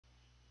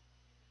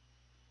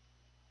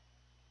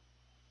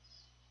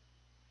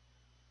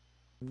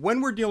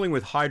When we're dealing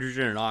with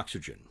hydrogen and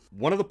oxygen,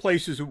 one of the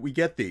places that we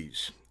get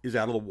these is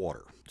out of the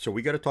water. So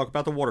we got to talk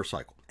about the water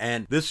cycle.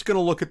 And this is going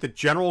to look at the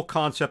general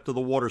concept of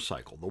the water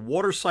cycle. The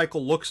water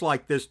cycle looks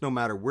like this no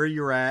matter where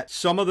you're at.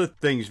 Some of the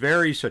things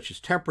vary, such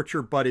as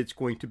temperature, but it's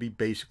going to be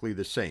basically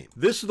the same.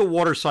 This is the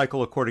water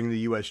cycle according to the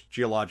U.S.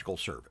 Geological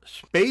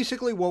Service.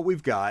 Basically what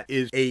we've got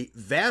is a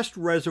vast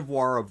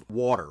reservoir of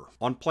water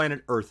on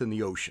planet Earth in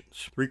the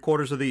oceans.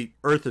 3/4 of the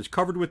Earth is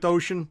covered with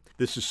ocean.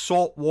 This is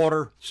salt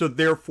water, so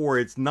therefore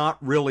it's not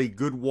really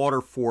good water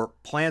for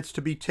plants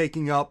to be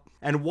taking up.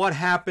 And what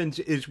happens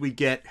is we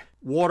get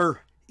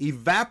water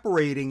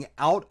evaporating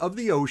out of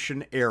the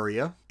ocean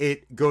area.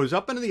 It goes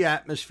up into the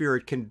atmosphere.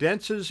 It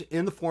condenses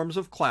in the forms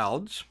of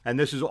clouds. And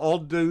this is all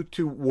due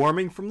to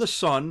warming from the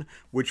sun,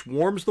 which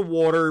warms the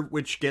water,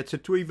 which gets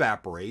it to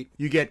evaporate.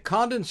 You get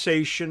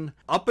condensation.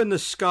 Up in the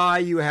sky,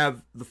 you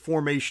have the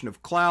formation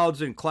of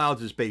clouds, and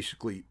clouds is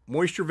basically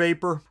moisture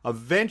vapor.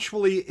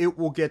 Eventually, it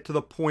will get to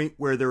the point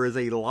where there is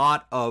a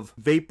lot of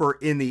vapor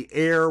in the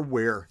air,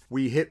 where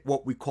we hit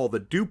what we call the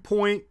dew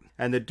point.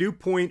 And the dew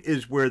point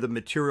is where the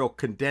material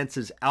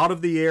condenses out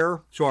of the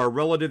air. So our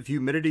relative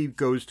humidity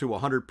goes to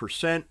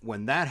 100%.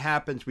 When that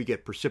happens, we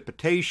get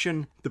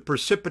precipitation. The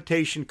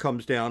precipitation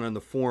comes down in the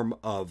form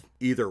of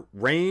either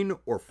rain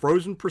or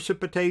frozen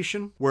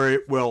precipitation, where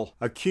it will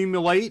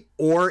accumulate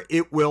or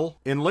it will,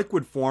 in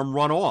liquid form,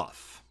 run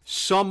off.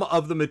 Some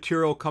of the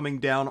material coming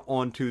down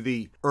onto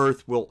the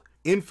earth will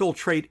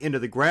infiltrate into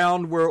the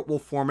ground, where it will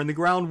form in the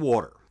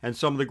groundwater. And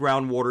some of the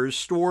groundwater is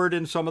stored,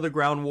 and some of the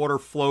groundwater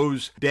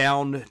flows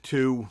down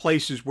to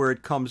places where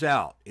it comes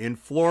out. In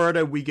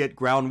Florida, we get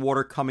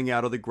groundwater coming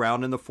out of the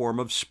ground in the form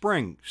of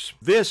springs.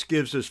 This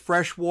gives us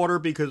fresh water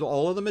because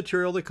all of the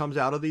material that comes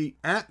out of the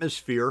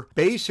atmosphere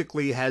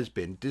basically has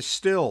been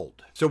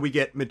distilled. So we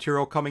get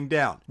material coming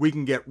down. We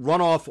can get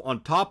runoff on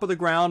top of the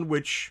ground,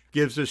 which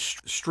gives us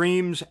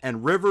streams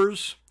and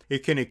rivers.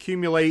 It can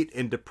accumulate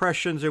in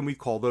depressions, and we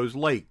call those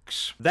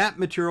lakes. That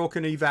material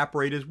can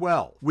evaporate as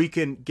well. We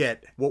can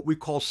get what we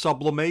call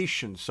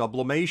sublimation.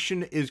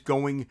 Sublimation is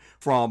going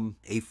from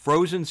a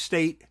frozen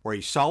state or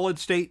a solid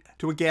state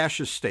to a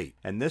gaseous state.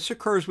 And this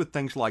occurs with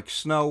things like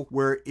snow,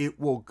 where it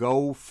will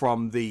go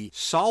from the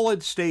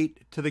solid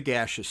state to the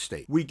gaseous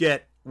state. We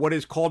get what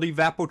is called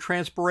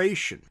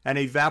evapotranspiration. And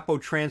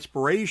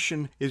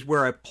evapotranspiration is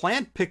where a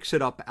plant picks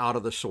it up out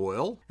of the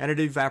soil and it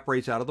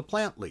evaporates out of the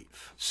plant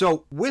leaf.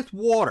 So with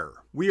water,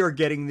 we are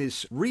getting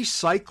this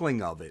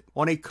recycling of it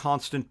on a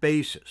constant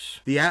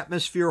basis. The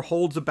atmosphere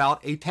holds about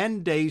a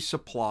 10-day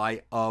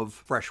supply of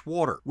fresh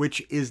water,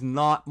 which is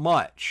not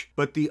much.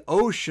 But the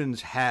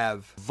oceans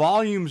have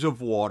volumes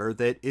of water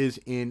that is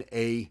in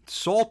a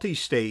salty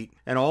state,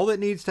 and all that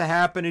needs to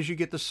happen is you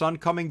get the sun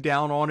coming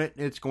down on it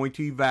and it's going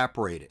to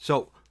evaporate it.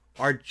 So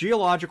our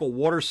geological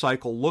water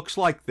cycle looks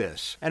like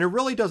this, and it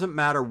really doesn't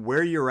matter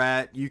where you're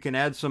at. You can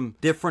add some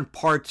different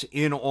parts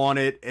in on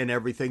it and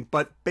everything,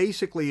 but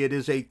basically it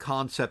is a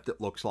concept that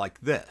looks like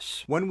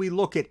this. When we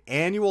look at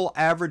annual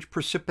average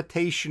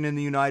precipitation in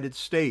the United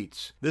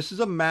States, this is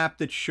a map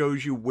that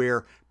shows you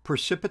where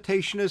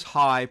precipitation is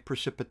high,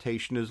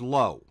 precipitation is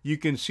low. You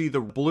can see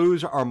the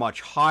blues are much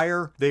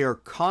higher. They are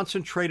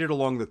concentrated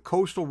along the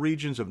coastal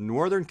regions of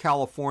Northern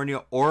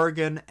California,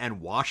 Oregon,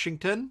 and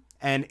Washington,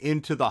 and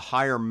into the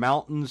higher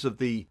mountains of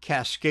the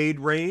Cascade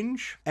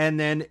Range. And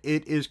then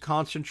it is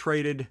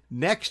concentrated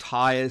next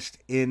highest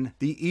in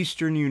the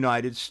eastern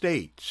United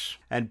States.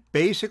 And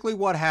basically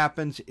what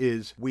happens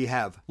is we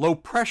have low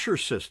pressure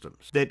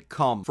systems that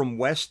come from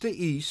west to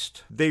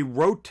east. They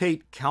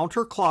rotate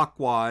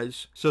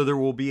counterclockwise, so there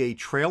will be a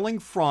trailing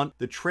front.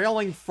 The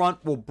trailing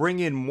front will bring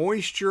in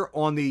moisture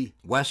on the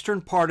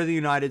western part of the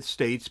United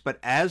States, but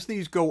as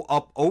these go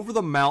up over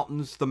the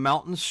mountains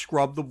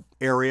scrub the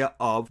area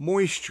of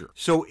moisture.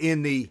 So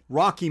in the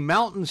Rocky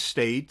Mountain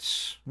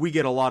states, we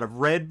get a lot of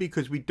red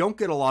because we don't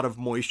get a lot of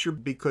moisture,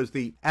 because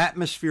the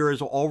atmosphere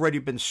has already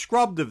been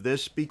scrubbed of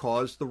this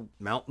because the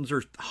mountains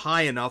are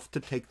high enough to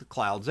take the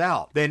clouds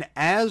out. Then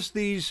as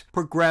these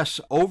progress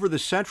over the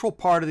central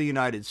part of the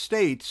United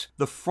States,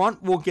 the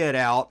front will get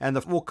out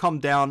and will come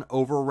down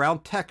over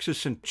around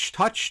Texas and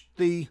touch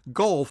the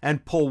Gulf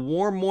and pull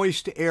warm,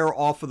 moist air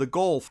off of the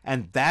Gulf.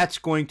 And that's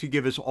going to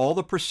give us all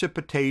the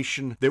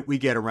precipitation that we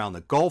get around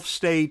the Gulf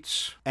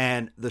states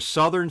and the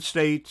southern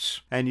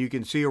states. And you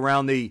can see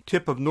around the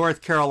tip of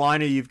North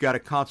Carolina, you've got a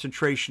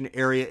concentration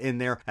area in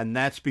there. And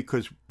that's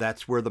because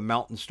that's where the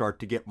mountains start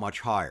to get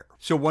much higher.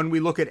 So when we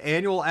look at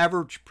annual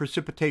average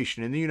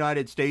precipitation in the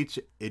United States,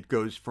 it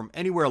goes from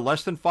anywhere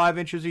less than 5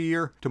 inches a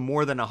year to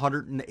more than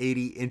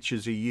 180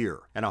 inches a year.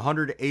 And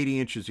 180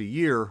 inches a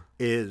year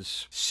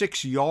is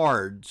 6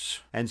 yards,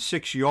 and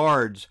 6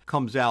 yards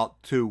comes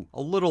out to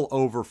a little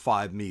over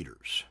 5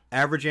 meters.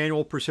 Average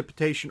annual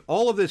precipitation,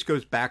 all of this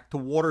goes back to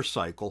water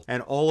cycle,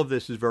 and all of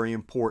this is very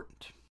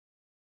important.